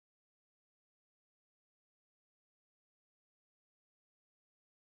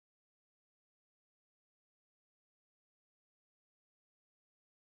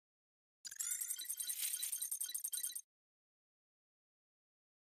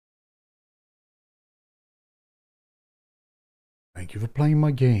Thank you for playing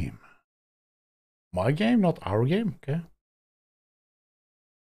my game. My game, not our game, okay?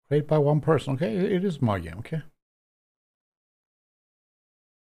 Played by one person, okay? It is my game, okay?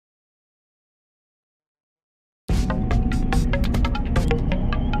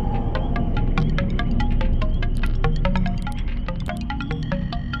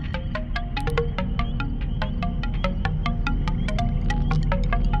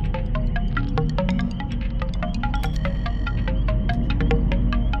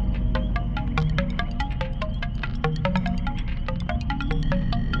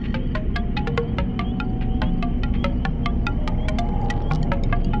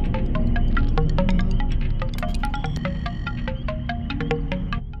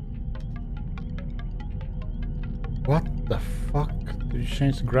 What the fuck did you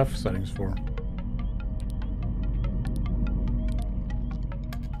change the graphic settings for?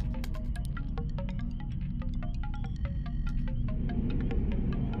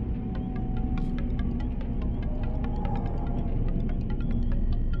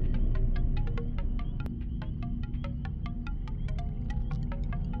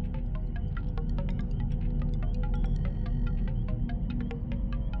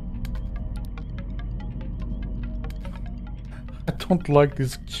 I don't like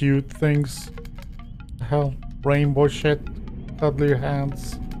these cute things. The hell? Rainbow shit. Cuddly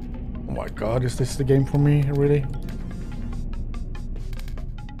hands. Oh my god, is this the game for me, really?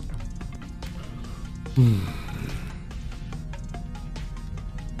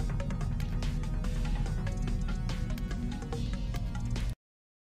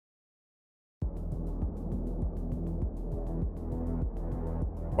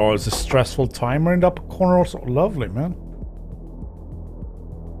 Oh, it's a stressful timer in the upper corner also. Lovely, man.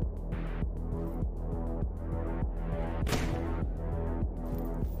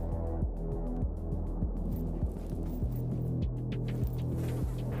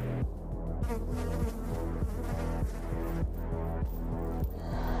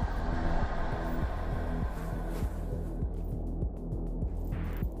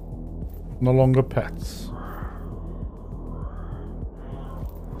 No longer pets.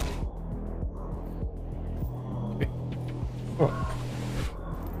 Okay. Oh.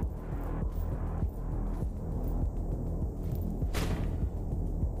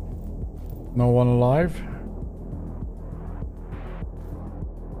 No one alive?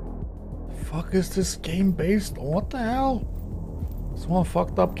 The fuck is this game based on? What the hell? It's one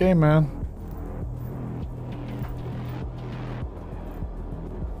fucked up game, man.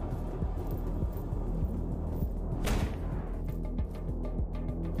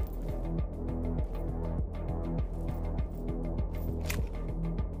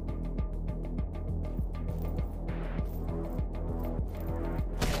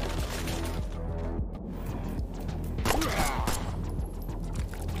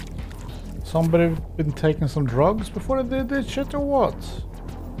 Somebody been taking some drugs before they did this shit or what?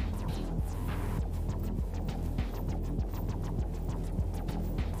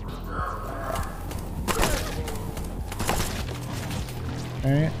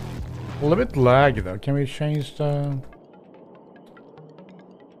 Okay. A little bit laggy though. Can we change the...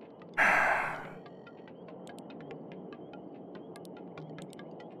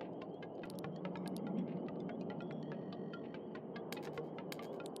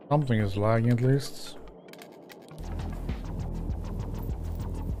 Something is lagging at least.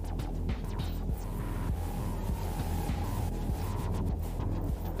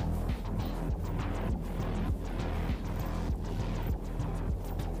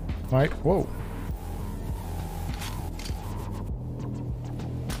 Right, whoa.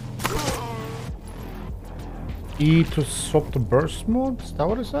 E to swap the burst mode? Is that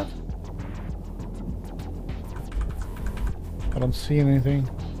what it said? I don't see anything.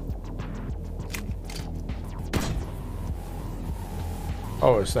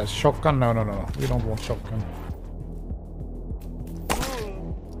 Oh, is that shotgun? No, no, no, no. We don't want shotgun.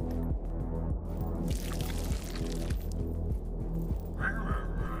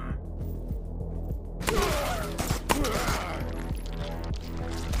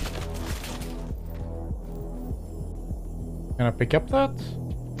 Can I pick up that?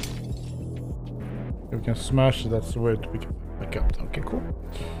 If we can smash it, that's the way to pick up. Okay, cool.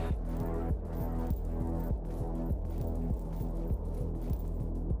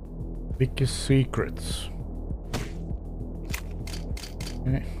 Biggest secrets.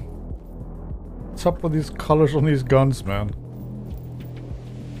 Okay. What's up with these colors on these guns, man?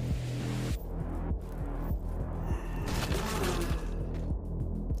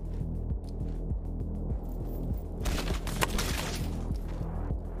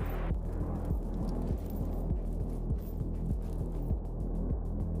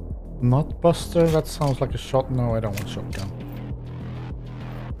 Not Buster, that sounds like a shot. No, I don't want shotgun.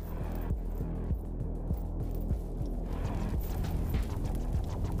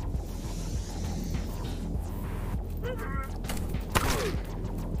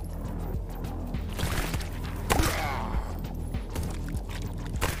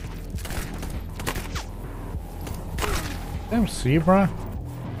 Damn zebra.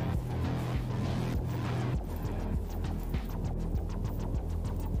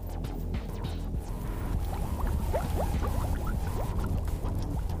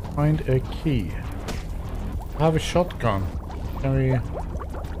 Find a key. I have a shotgun. Can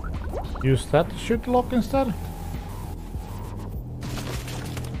we use that to shoot the lock instead?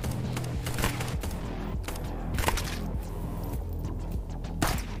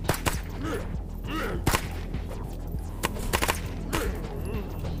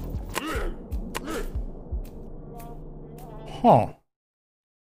 Huh.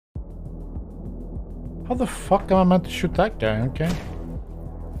 How the fuck am I meant to shoot that guy? Okay.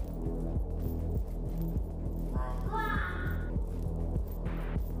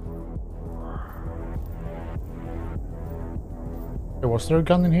 Hey, was there a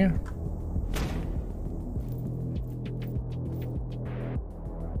gun in here?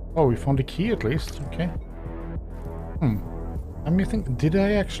 Oh, we found a key at least. Okay. I mean, did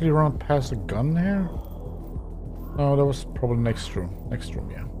I actually run past a gun here? Oh, that was probably next room. Next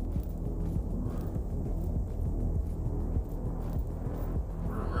room, yeah.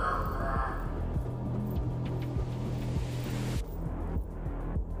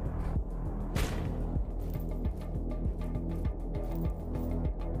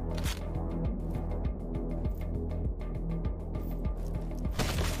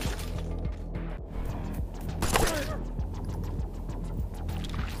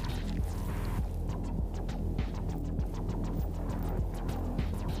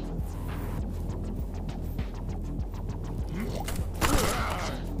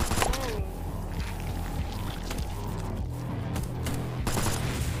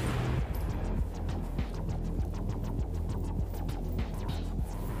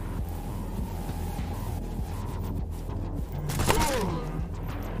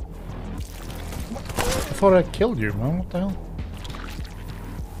 I thought I killed you, man. What the hell?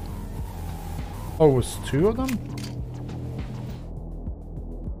 Oh, it was two of them?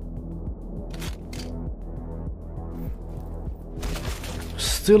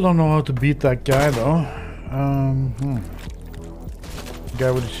 Still don't know how to beat that guy, though. Guy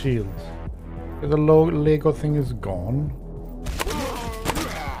with the shield. The Lego thing is gone.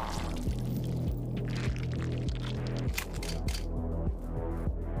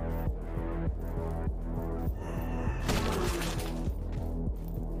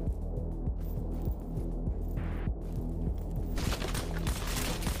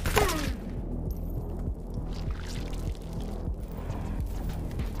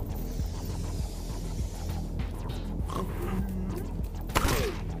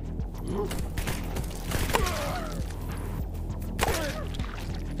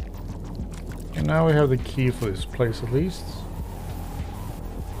 Now we have the key for this place at least.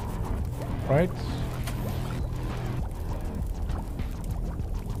 Right?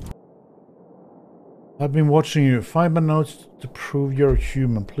 I've been watching you. Find my notes to prove you're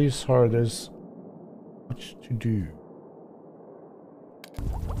human. Please hurry, there's much to do.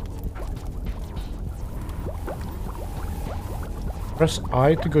 Press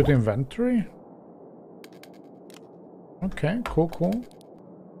I to go to inventory? Okay, cool, cool.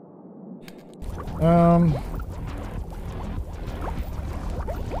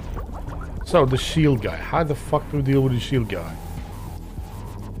 So the shield guy. How the fuck do we deal with the shield guy?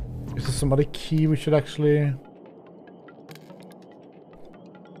 Is there some other key we should actually...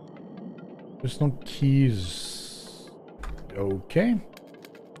 There's no keys. Okay.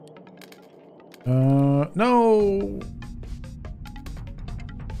 No!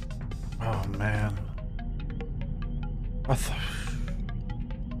 Oh man. I thought...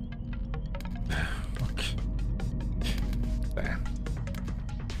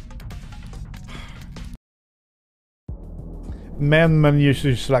 Men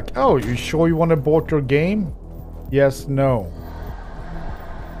usually just like, oh, you sure you want to abort your game? Yes, no.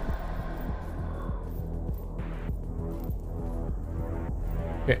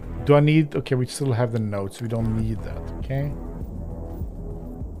 Okay, do I need... Okay, we still have the notes. We don't need that, okay?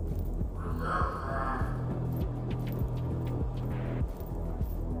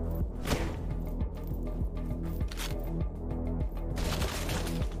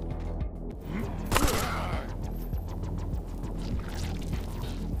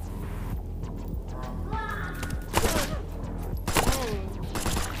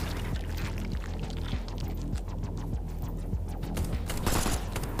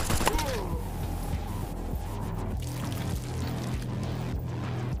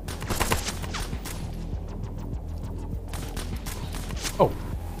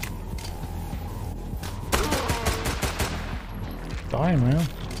 die, man.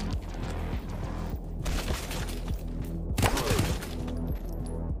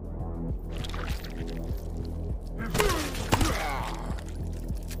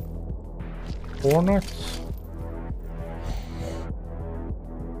 Hornets?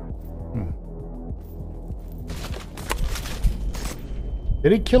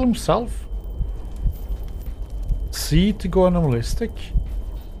 Did he kill himself? C to go animalistic?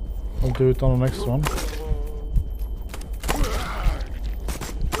 I'll do it on the next one.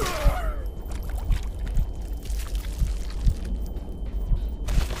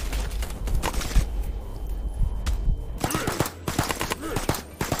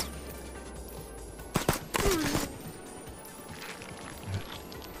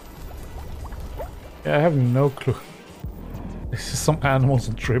 Yeah, I have no clue. This is some animals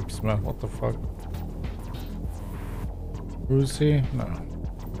and trips, man. What the fuck? Who's he? No.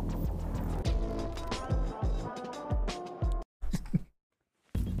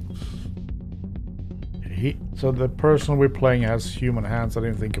 So the person we're playing has human hands. I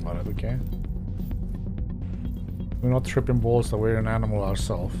didn't think about it, okay? We're not tripping balls that we're an animal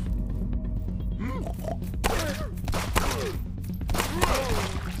ourselves.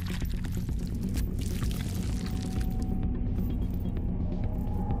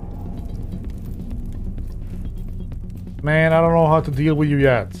 Man, I don't know how to deal with you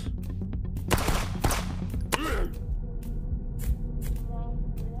yet.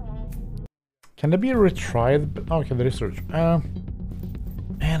 Can there be a retry? Okay, there is a retry.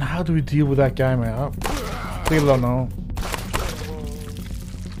 Man, how do we deal with that guy, man? I still don't know.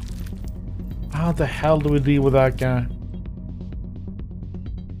 How the hell do we deal with that guy?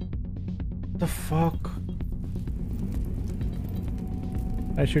 The fuck?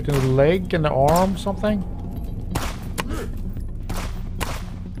 I shoot in the leg and the arm, something?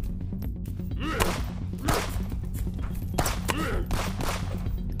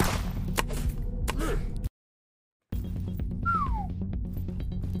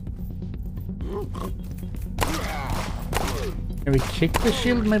 Can we kick the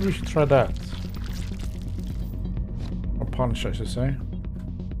shield? Maybe we should try that. Or punch, I should say.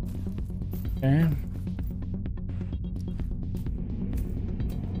 Okay.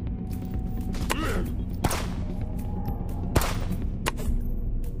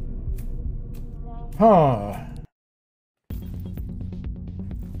 Huh.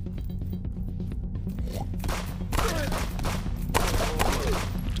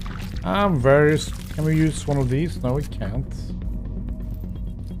 Can we use one of these? No, we can't.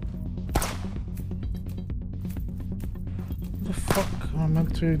 What the fuck am I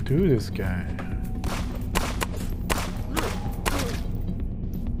meant to do this guy?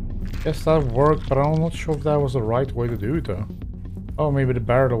 Guess that worked, but I'm not sure if that was the right way to do it though. Oh, maybe the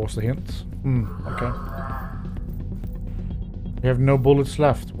barrel was the hint. Okay. We have no bullets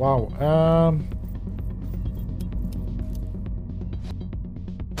left. Wow.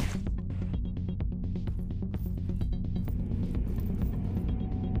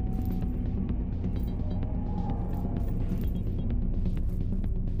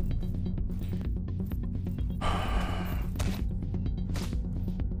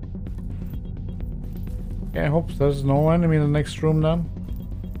 I hope there's no enemy in the next room then.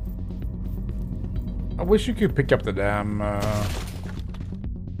 I wish you could pick up the damn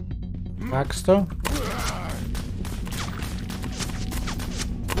axe though.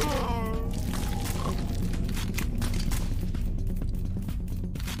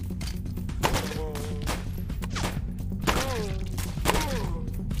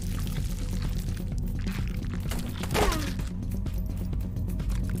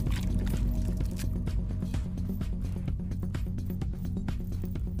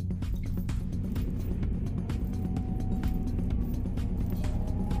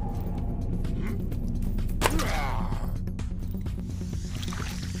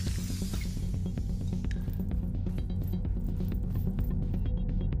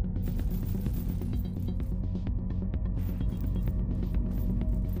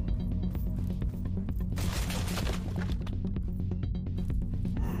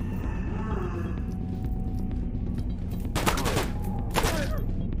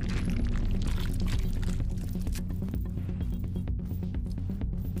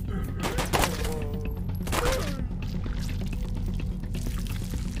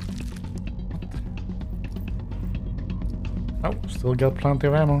 Oh, still got plenty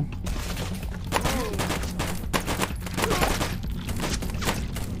of ammo.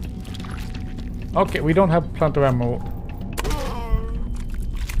 Okay, we don't have plenty of ammo.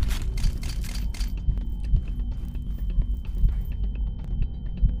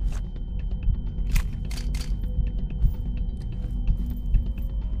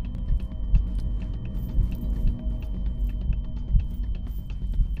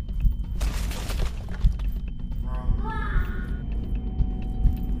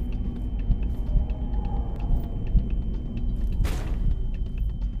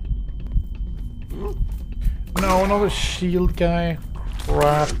 No, another shield guy.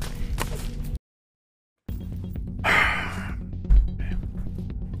 Crap.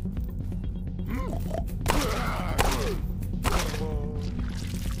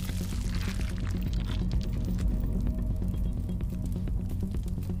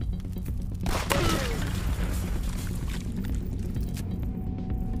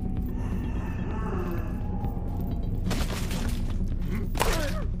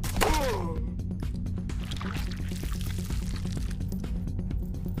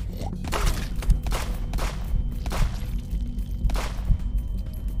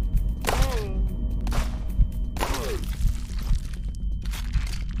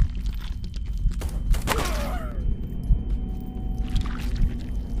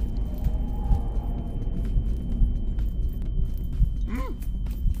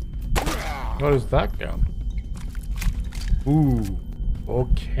 What is that gun? Ooh,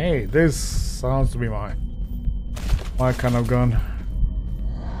 okay. This sounds to be my kind of gun.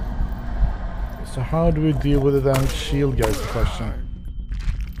 So how do we deal with the damn shield guys? The question.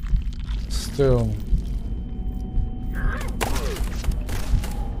 Still.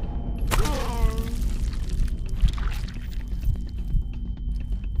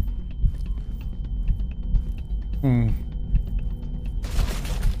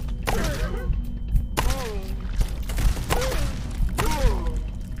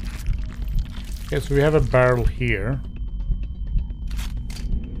 Okay, so we have a barrel here.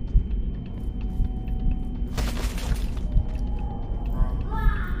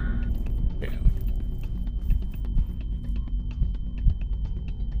 Okay.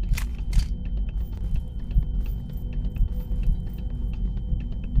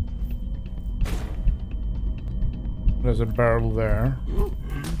 There's a barrel there.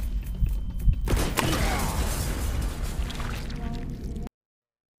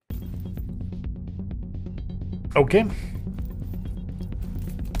 Okay.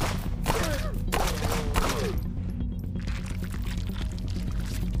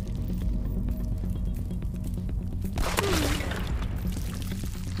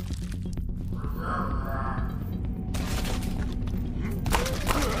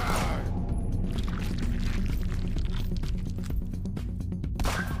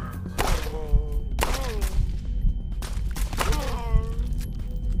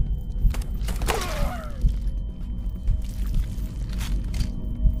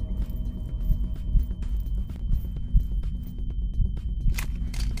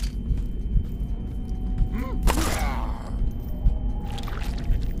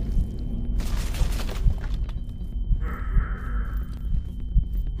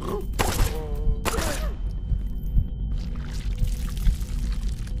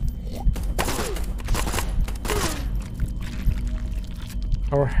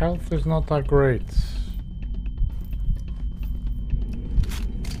 Our health is not that great.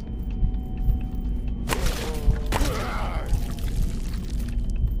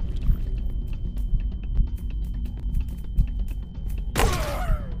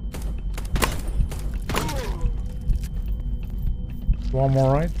 One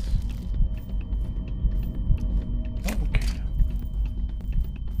more, right? Okay.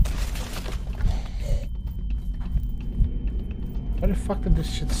 Why the fuck did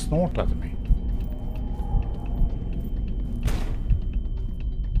this shit snort at me?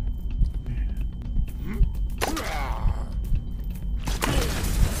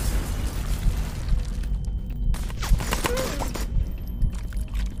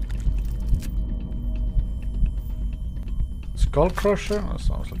 Skull Crusher? That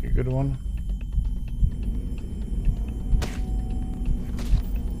sounds like a good one.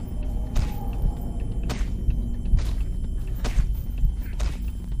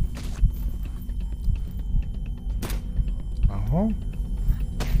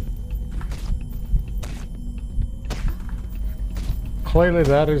 Clearly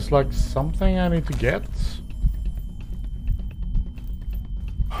that is like something I need to get.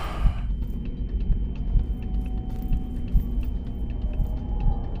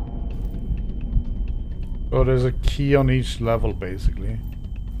 So there's a key on each level basically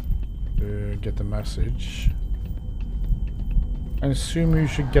to get the message. I assume you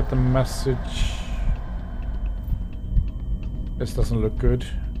should get the message. This doesn't look good.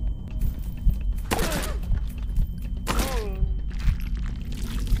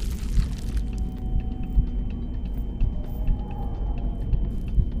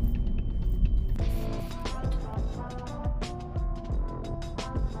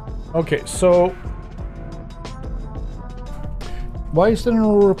 Okay, so why is there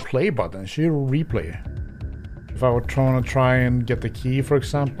no replay button? Should you replay? If I were trying to and get the key, for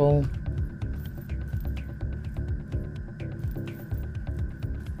example.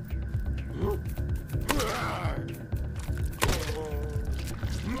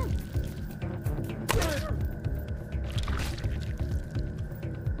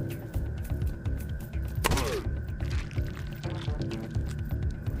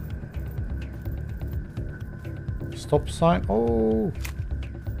 Stop sign. Oh.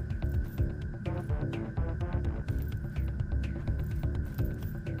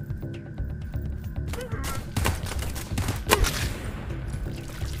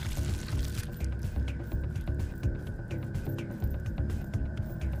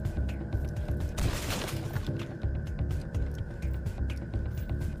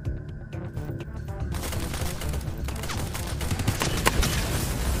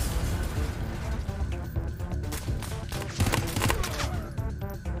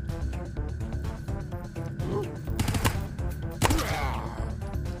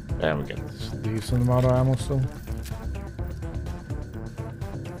 There we get a decent amount of ammo still.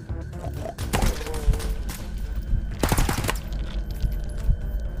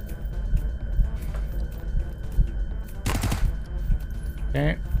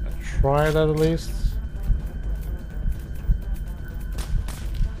 Okay, try that at least.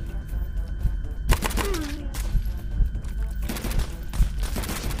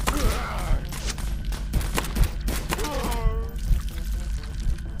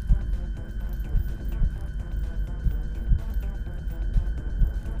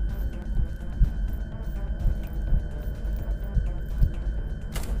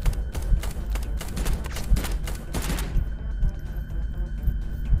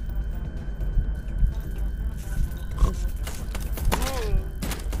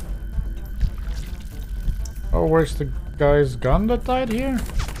 Oh, where's the guy's gun that died here?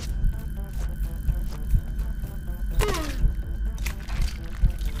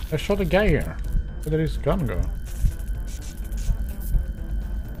 I shot a guy here. Where did his gun go?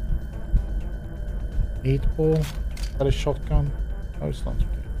 8-ball? Is that a shotgun? No, it's not.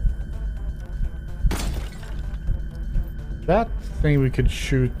 Okay. That thing we could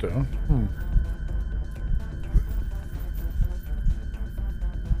shoot though.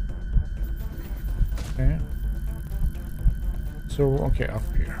 Okay. So, okay, up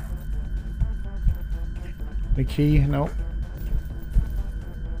here. The key? No.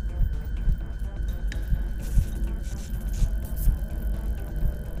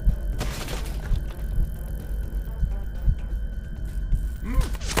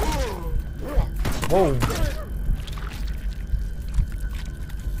 Whoa.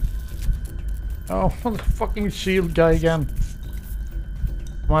 Oh, the fucking shield guy again.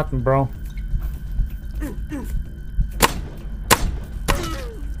 Come at me, bro.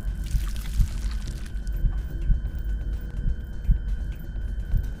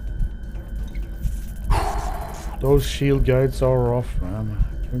 Those shield guides are rough, man.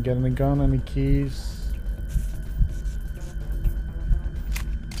 Can we get any gun, any keys?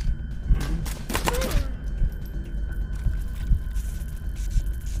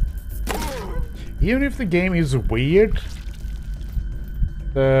 Even if the game is weird,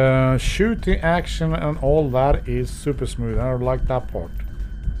 the shooting action and all that is super smooth. I like that part.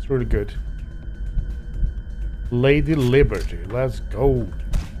 It's really good. Lady Liberty, let's go.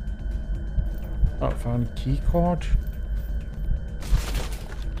 Oh, found a key card.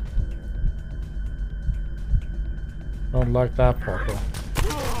 Don't like that part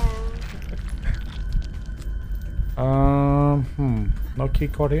though. No key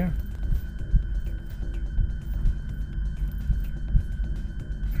card here.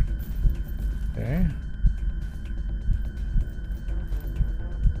 Okay.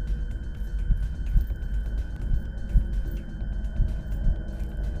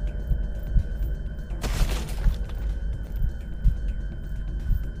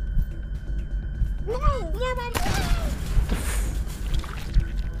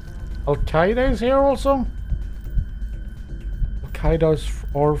 Al-Qaeda is here also? Al-Qaeda's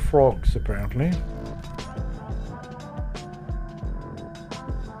are frogs apparently.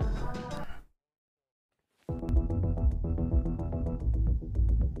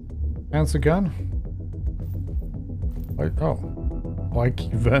 Hands a gun. Wait, oh. Like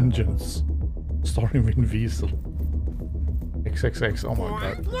Vengeance. Starting with Weasel. XXX, oh my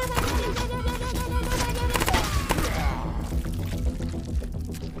god.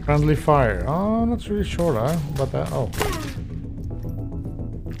 Friendly fire. Oh, not really sure about that. Oh.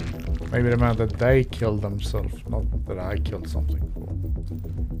 Maybe the man that they killed themselves, not that I killed something.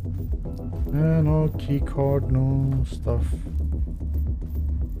 No key card, no stuff.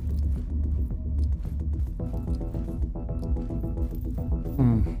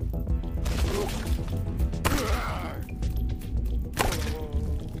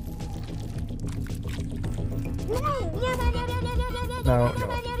 No, no.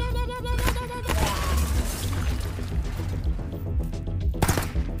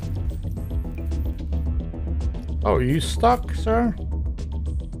 Oh, are you stuck, sir?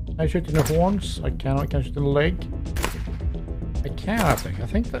 Can I shoot in the horns? I cannot. Can I shoot in the leg? I can, I think. I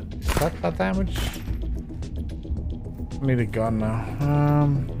think that... Is that damage? I need a gun now.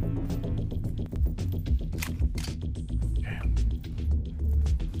 Okay.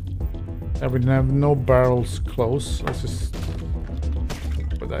 Yeah, we have no barrels close. Let's just...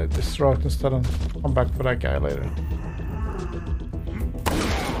 Put that destruct instead and come back for that guy later.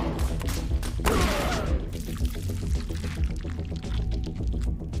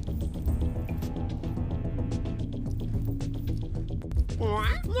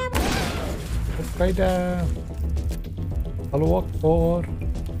 There. Hello, Akbar.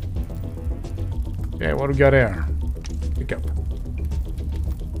 Okay, what do we got here? Pick up.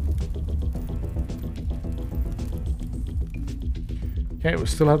 Okay, we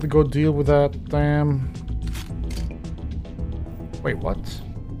still have to go deal with that damn... Wait, what?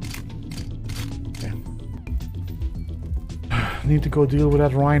 Okay. Need to go deal with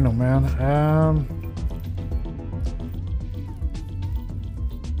that rhino, man.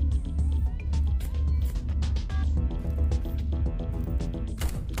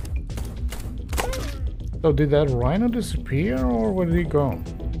 So did that rhino disappear, or where did he go?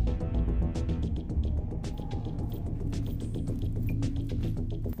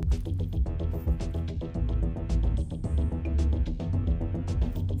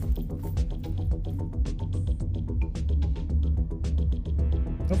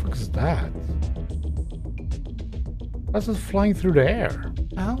 What the fuck is that? That's just flying through the air.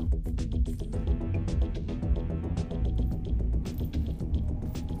 How?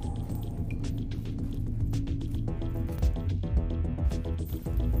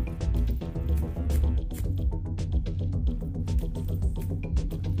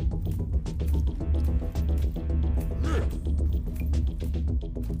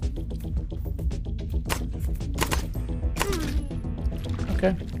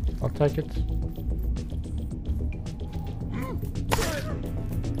 Okay, I'll take it.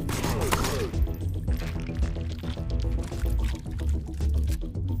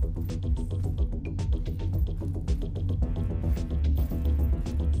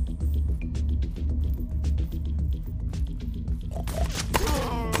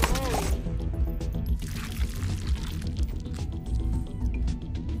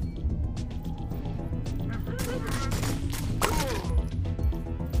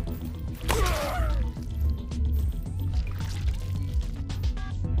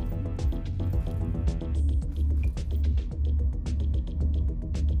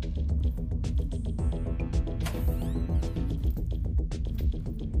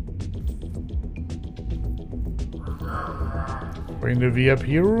 We're in the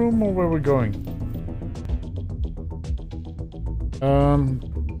VIP room, or where we're going?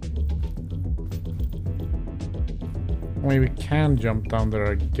 We can jump down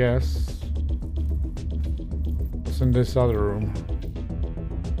there, I guess. What's in this other room?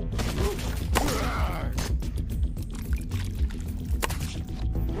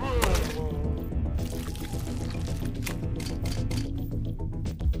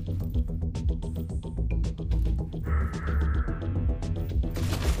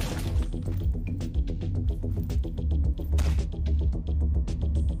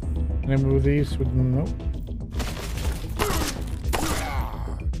 Can I move these with nope?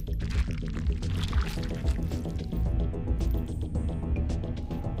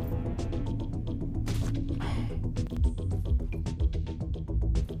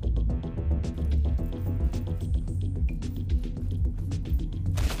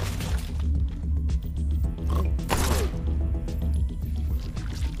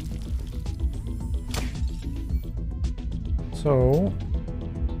 So,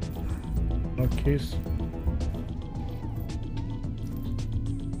 no keys.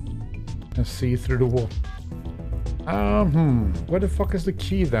 And see through the wall. Where the fuck is the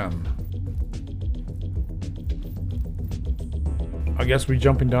key then? I guess we're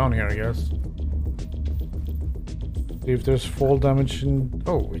jumping down here, I guess. See if there's fall damage in...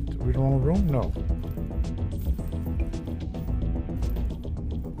 Oh, wait, are we in the wrong room? No.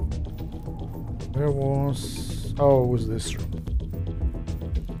 Where was... Oh, it was this room.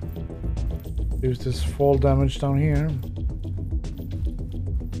 There's this fall damage down here.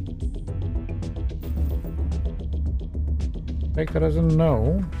 Take that as a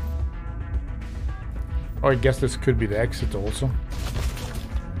no. Oh, I guess this could be the exit also.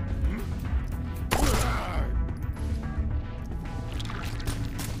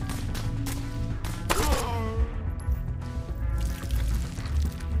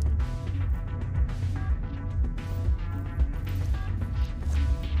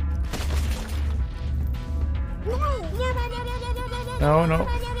 No, no.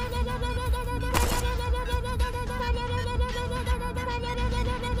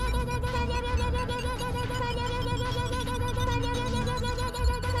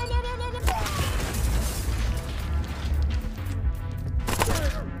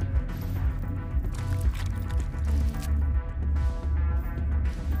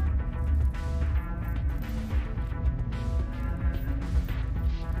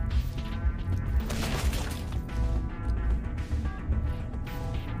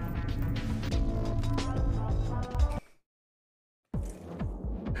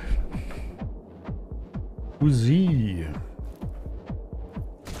 Uzi.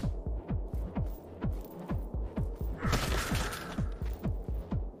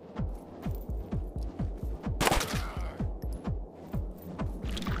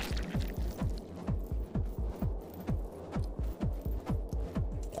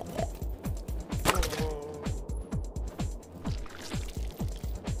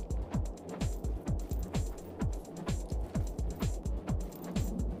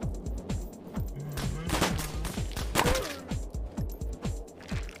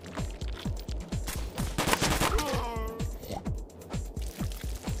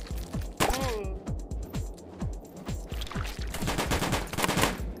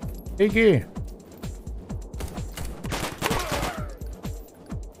 Iggy.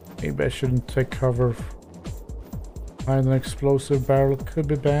 Maybe I shouldn't take cover. Find an explosive barrel. Could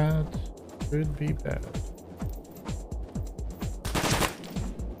be bad. Could be bad.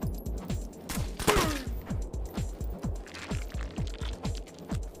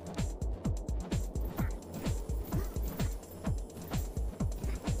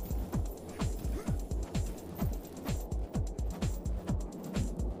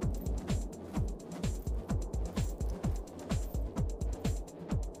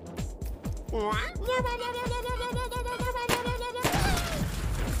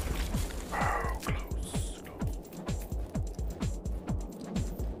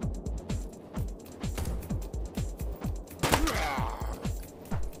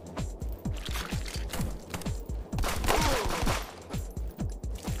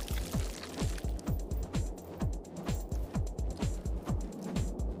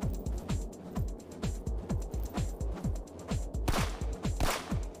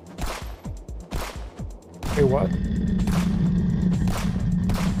 Hey, what?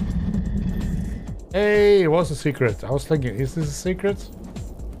 Hey, what's the secret? I was thinking, is this a secret?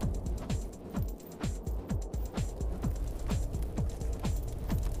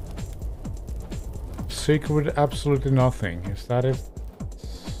 Secret with absolutely nothing. Is that it?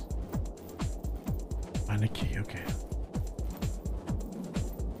 And a key, okay.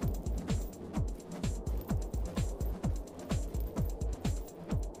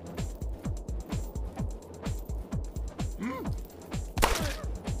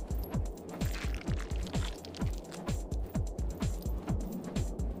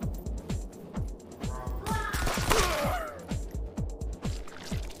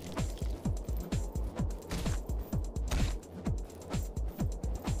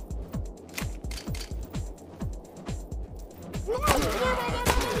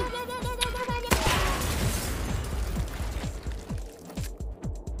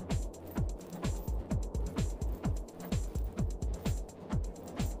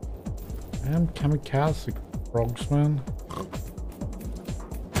 Damn kamikaze frogs, man.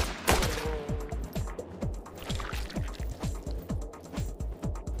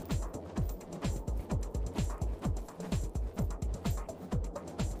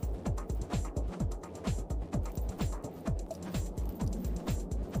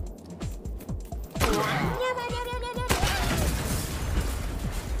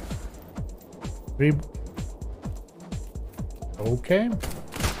 Okay.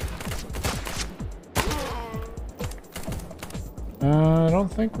 I don't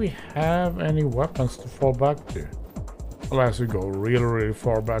think we have any weapons to fall back to. Unless we go really, really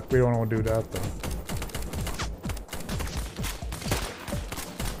far back. We don't want to do that though.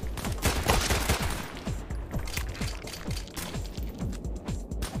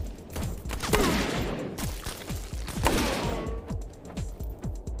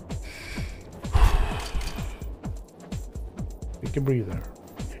 Take a breather.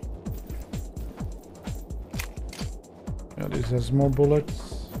 Yeah, this has more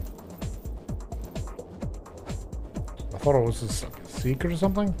bullets. I thought it was a secret or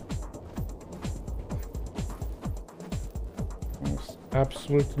something. There's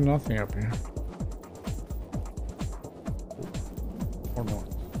absolutely nothing up here. Or not.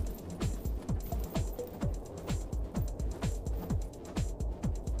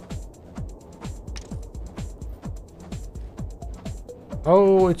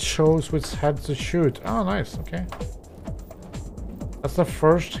 Oh, it shows which head to shoot. Oh, nice. Okay. That's the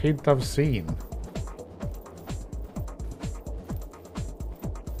first hint I've seen.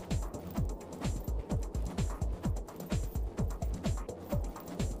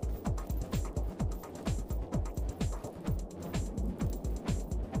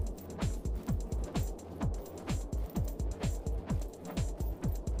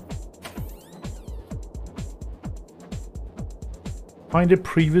 Find the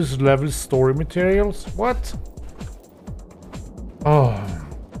previous level story materials? What? Oh,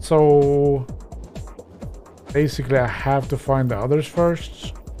 so basically I have to find the others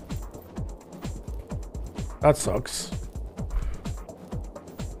first? That sucks.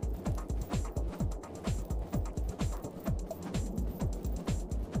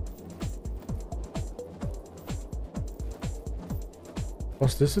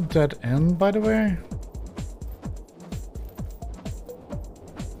 Was this a dead end, by the way?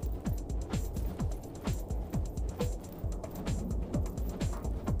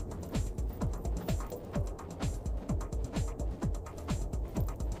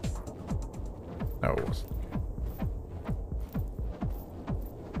 No, it wasn't.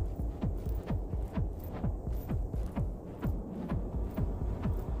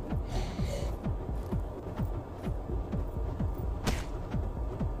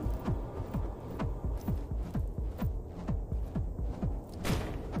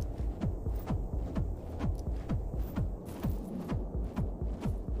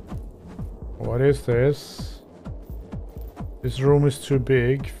 What is this? This room is too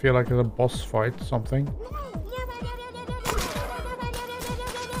big. Feel like it's a boss fight, something.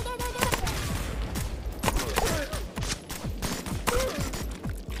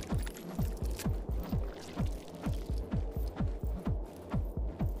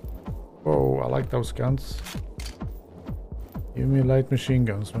 Whoa, I like those guns. Give me light machine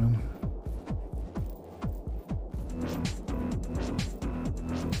guns, man.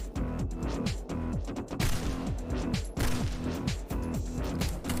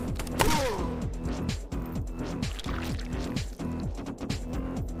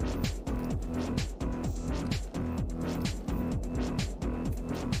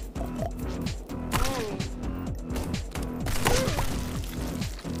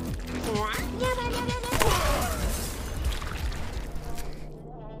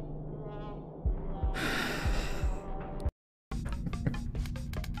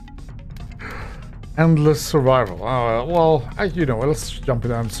 Endless survival. Well, you know, let's jump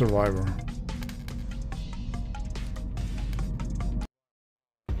into survivor.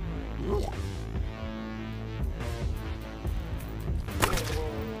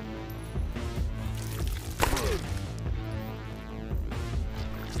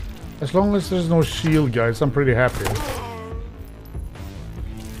 As long as there's no shield, guys, I'm pretty happy.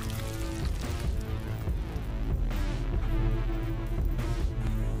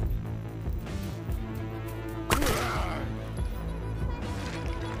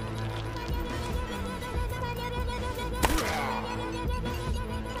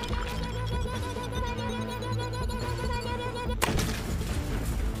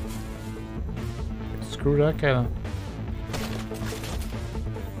 Screw that guy.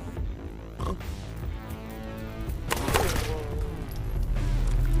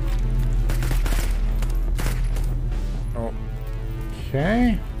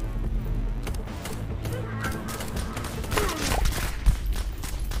 Okay.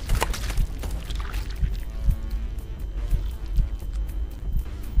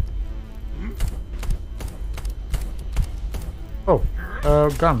 Oh,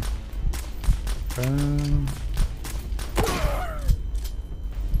 gun.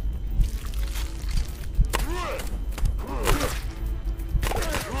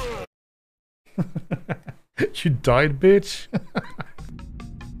 You died, bitch.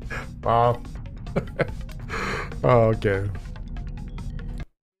 Wow. Oh, okay.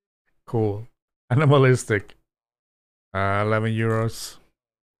 Cool. Animalistic. 11 euros.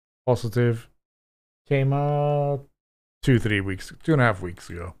 Positive. Came out 2.5 weeks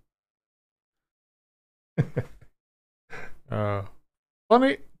ago.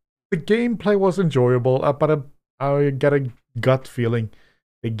 Funny. The gameplay was enjoyable, but I get a gut feeling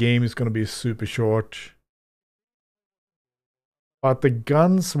the game is gonna be super short. But the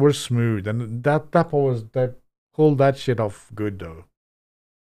guns were smooth, and that pulled that shit off good though.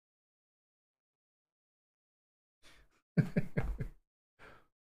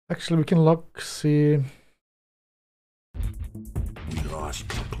 Actually, we can see. We lost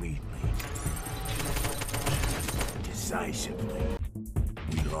completely. Decisively.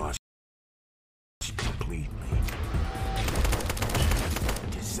 We lost completely.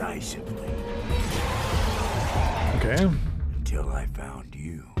 decisively Okay. until I found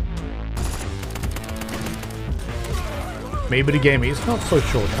you. Maybe the game is not so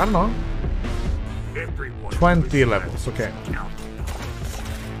short. I don't know. Everyone 20 levels. Okay.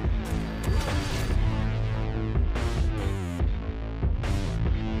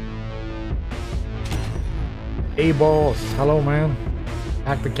 Hey boss, hello man.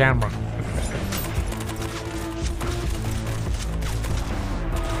 Hack the camera.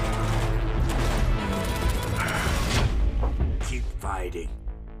 Keep fighting.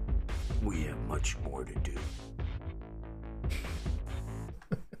 We have much more to do.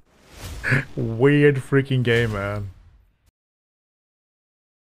 Weird freaking game, man.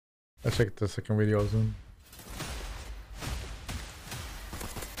 I'll check the second video soon.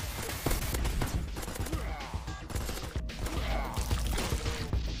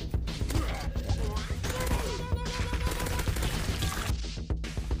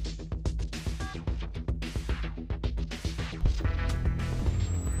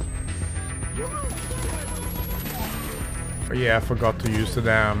 Oh, yeah, I forgot to use the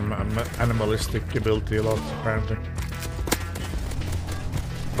damn animalistic ability a lot, apparently.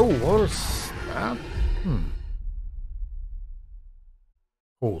 Oh, what was that?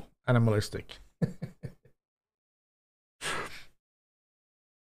 Cool. Animalistic.